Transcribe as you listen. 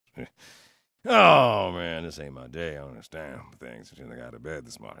Oh man, this ain't my day. I understand things. I got out of bed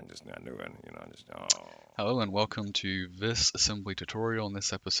this morning, just not doing, just Hello and welcome to this assembly tutorial. In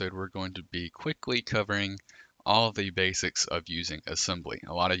this episode, we're going to be quickly covering all the basics of using assembly.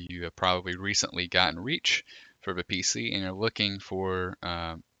 A lot of you have probably recently gotten Reach for the PC and you're looking for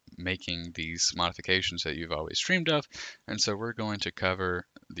making these modifications that you've always dreamed of. And so we're going to cover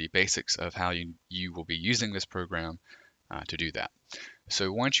the basics of how you will be using this program to do that.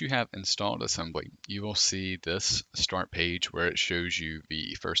 So once you have installed assembly, you will see this start page where it shows you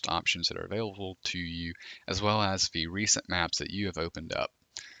the first options that are available to you, as well as the recent maps that you have opened up.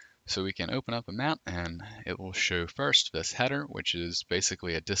 So we can open up a map and it will show first this header, which is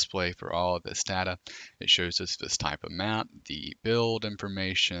basically a display for all of this data. It shows us this type of map, the build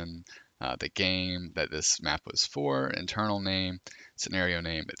information, the game that this map was for, internal name, scenario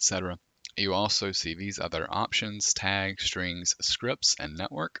name, etc. You also see these other options: tag, strings, scripts, and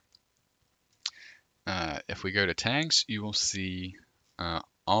network. If we go to tags, you will see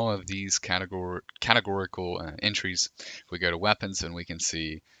all of these categorical entries. If we go to weapons, and we can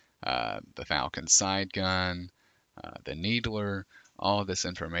see the Falcon side gun, the needler. All of this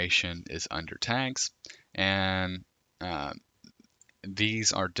information is under tags, and uh,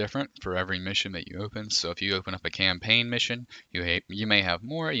 these are different for every mission that you open. So if you open up a campaign mission, you may have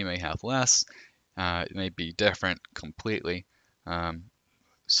more, you may have less. It may be different completely. Um,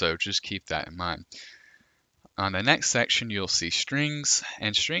 so just keep that in mind. On the next section, you'll see strings,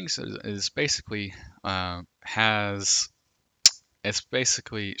 and strings is basically has it's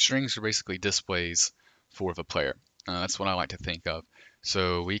basically strings are basically displays for the player. That's what I like to think of.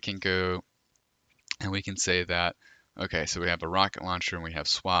 So we can go and we can say that, okay, so we have a rocket launcher and we have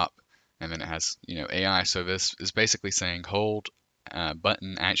swap, and then it has, AI. So this is basically saying hold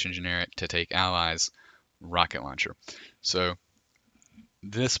button action generic to take allies rocket launcher. So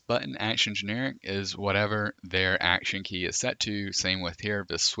this button action generic is whatever their action key is set to. Same with here,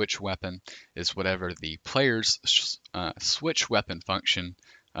 the switch weapon is whatever the player's switch weapon function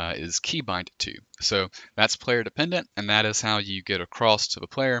is keybind to. So that's player dependent, and that is how you get across to the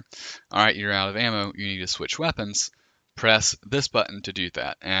player. All right, you're out of ammo, you need to switch weapons. Press this button to do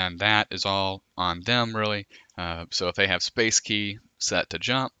that, and that is all on them really. So if they have space key set to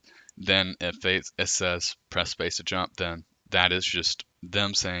jump, then if it says press space to jump, then that is just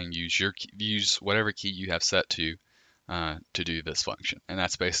them saying use whatever key you have set to do this function, and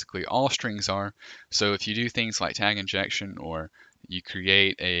that's basically all strings are. So if you do things like tag injection, or you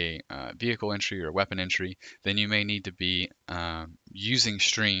create a vehicle entry or weapon entry, then you may need to be using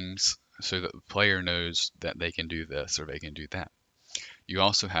strings so that the player knows that they can do this or they can do that. You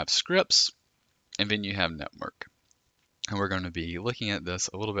also have scripts, and then you have network. And we're going to be looking at this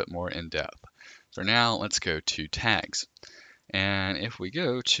a little bit more in depth. For now, let's go to tags. And if we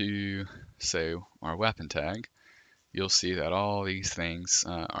go to, say, our weapon tag, you'll see that all these things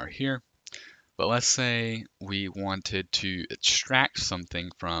are here. But let's say we wanted to extract something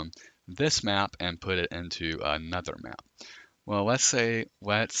from this map and put it into another map. Well, let's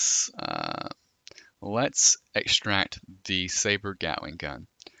extract the saber gatling gun.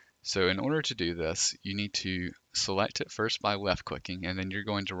 So in order to do this, you need to select it first by left clicking, and then you're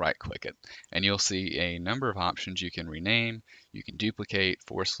going to right click it. And you'll see a number of options. You can rename, you can duplicate,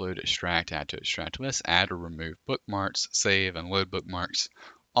 force load, extract, add to extract list, add or remove bookmarks, save and load bookmarks,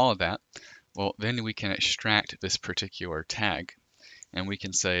 all of that. Well, then we can extract this particular tag, and we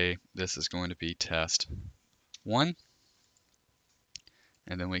can say this is going to be test 1,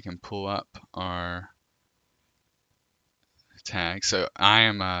 and then we can pull up our tag. So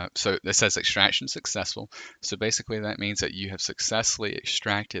so it says extraction successful. So basically that means that you have successfully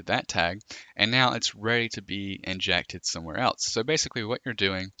extracted that tag, and now it's ready to be injected somewhere else. So basically what you're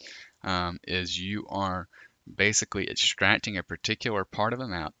doing is you are basically extracting a particular part of a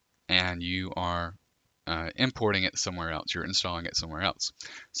map, and you are importing it somewhere else. You're installing it somewhere else.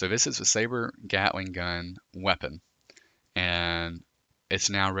 So this is a saber gatling gun weapon, and it's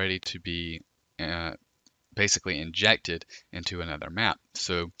now ready to be basically injected into another map.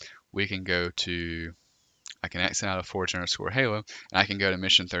 So we can go to, I can exit out of Forge_Halo, and I can go to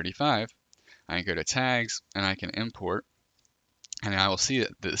mission 35. I can go to tags, and I can import, and I will see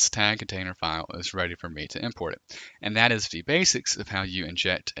that this tag container file is ready for me to import it. And that is the basics of how you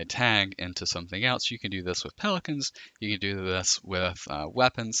inject a tag into something else. You can do this with pelicans. You can do this with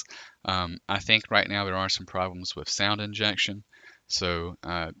weapons. I think right now there are some problems with sound injection, so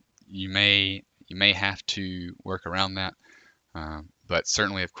you may have to work around that. But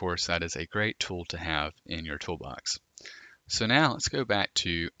certainly, of course, that is a great tool to have in your toolbox. So now let's go back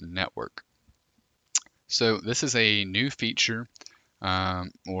to network. So this is a new feature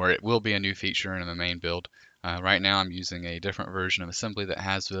or it will be a new feature in the main build. Right now I'm using a different version of assembly that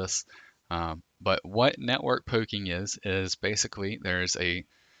has this. But what network poking is basically there's a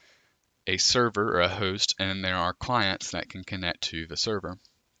server or a host, and there are clients that can connect to the server.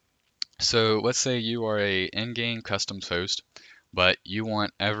 So let's say you are a in-game customs host, but you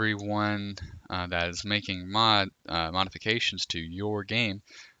want everyone that is making modifications to your game,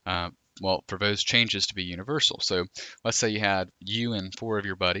 well, for those changes to be universal. So let's say you had you and 4 of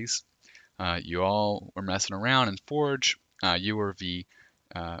your buddies. You all were messing around in Forge. You were the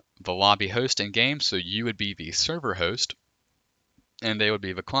lobby host in game, so you would be the server host, and they would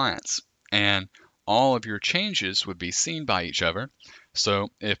be the clients. And all of your changes would be seen by each other. So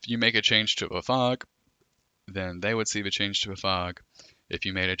if you make a change to a fog, then they would see the change to a fog. If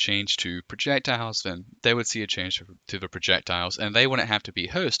you made a change to projectiles, then they would see a change to the projectiles, and they wouldn't have to be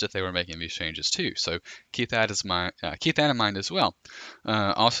host if they were making these changes too. So keep that in mind as well.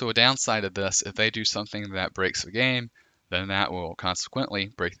 Also, a downside of this, if they do something that breaks the game, then that will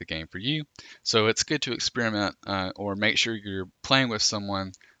consequently break the game for you. So it's good to experiment or make sure you're playing with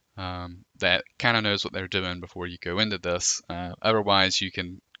someone that kind of knows what they're doing before you go into this. Otherwise, you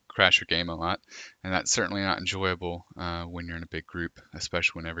can crash your game a lot, and that's certainly not enjoyable when you're in a big group,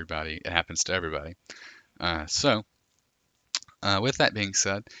 especially when it happens to everybody. With that being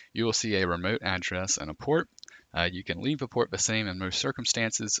said, you will see a remote address and a port. You can leave a port the same in most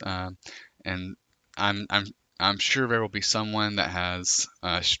circumstances, and I'm, I'm I'm sure there will be someone that has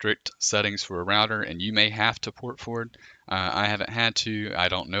strict settings for a router, and you may have to port forward. I haven't had to. I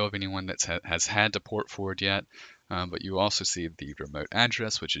don't know of anyone that has had to port forward yet. But you also see the remote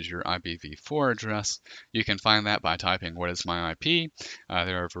address, which is your IPv4 address. You can find that by typing "what is my IP."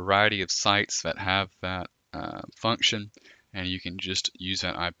 There are a variety of sites that have that function, and you can just use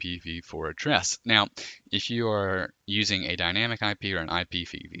that IPv4 address. Now, if you are using a dynamic IP or an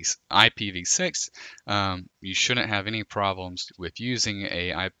IPv6, you shouldn't have any problems with using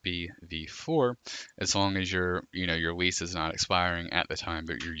a IPv4 as long as your lease is not expiring at the time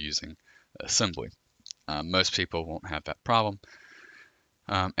that you're using assembly. Most people won't have that problem.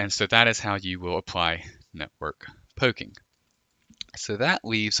 And so that is how you will apply network poking. So that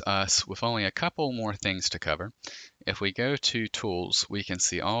leaves us with only a couple more things to cover. If we go to Tools, we can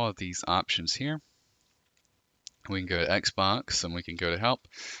see all of these options here. We can go to Xbox and we can go to Help.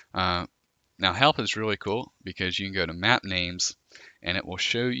 Now Help is really cool because you can go to Map Names and it will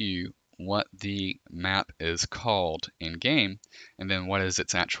show you what the map is called in game and then what is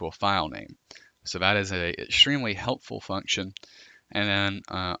its actual file name. So that is an extremely helpful function. And then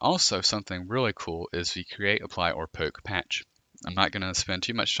also something really cool is the create, apply, or poke patch. I'm not going to spend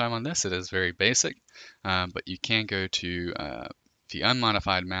too much time on this. It is very basic, but you can go to the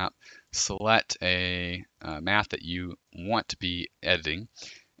unmodified map, select a map that you want to be editing,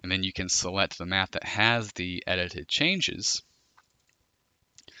 and then you can select the map that has the edited changes.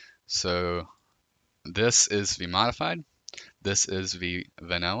 So this is the modified, this is the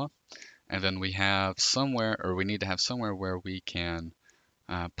vanilla, and then we have somewhere, or we need to have somewhere where we can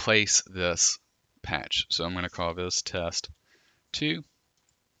place this patch. So I'm going to call this test 2.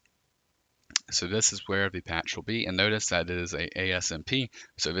 So this is where the patch will be, and notice that it is a ASMP.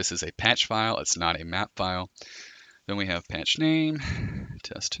 So this is a patch file, it's not a map file. Then we have patch name,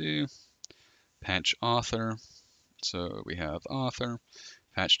 test 2, patch author. So we have author,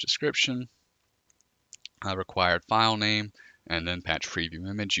 patch description, required file name, and then patch preview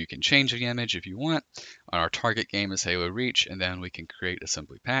image. You can change the image if you want. Our target game is Halo Reach, and then we can create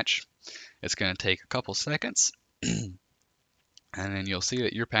assembly patch. It's going to take a couple seconds, and then you'll see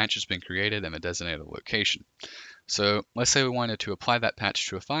that your patch has been created in a designated location. So let's say we wanted to apply that patch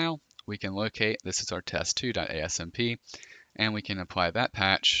to a file. We can locate, this is our test2.asmp, and we can apply that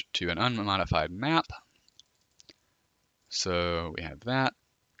patch to an unmodified map. So we have that,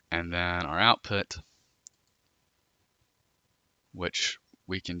 and then our output, which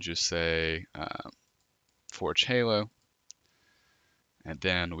we can just say Forge Halo, and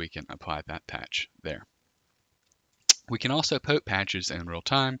then we can apply that patch there. We can also poke patches in real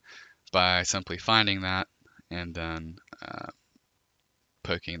time by simply finding that and then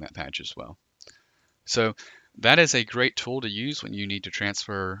poking that patch as well. So that is a great tool to use when you need to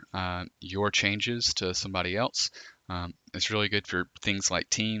transfer your changes to somebody else. It's really good for things like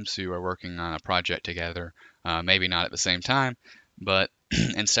teams who are working on a project together, maybe not at the same time, but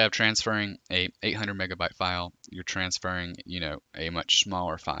instead of transferring a 800 megabyte file, you're transferring, a much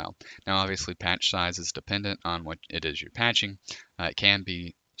smaller file. Now, obviously, patch size is dependent on what it is you're patching. It can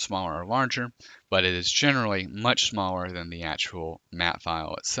be smaller or larger, but it is generally much smaller than the actual map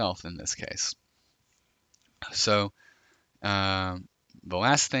file itself in this case. So The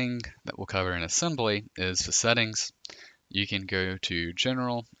last thing that we'll cover in assembly is the settings. You can go to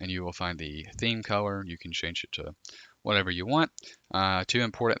General and you will find the theme color. You can change it to whatever you want. Two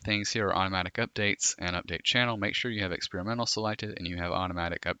important things here are automatic updates and update channel. Make sure you have experimental selected and you have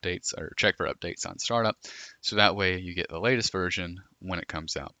automatic updates or check for updates on startup. So that way you get the latest version when it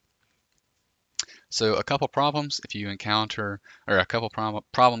comes out. So a couple problems if you encounter, or a couple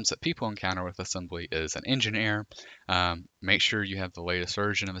problems that people encounter with assembly is an engine error. Make sure you have the latest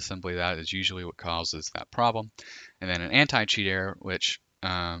version of assembly. That is usually what causes that problem. And then an anti-cheat error, which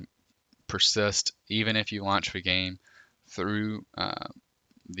persists even if you launch the game through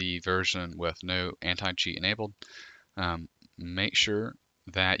the version with no anti-cheat enabled. Make sure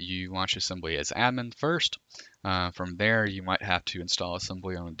that you launch assembly as admin first. From there, you might have to install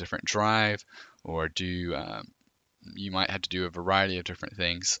assembly on a different drive or you might have to do a variety of different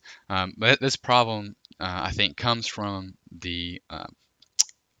things. But this problem, I think, comes from the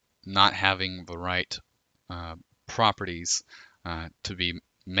not having the right properties to be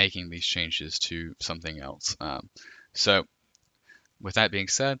making these changes to something else. So with that being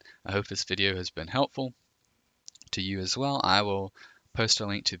said, I hope this video has been helpful to you as well. I will post a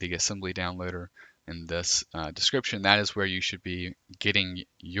link to the assembly downloader in this description. That is where you should be getting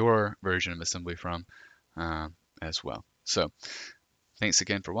your version of assembly from as well. So thanks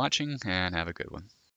again for watching and have a good one.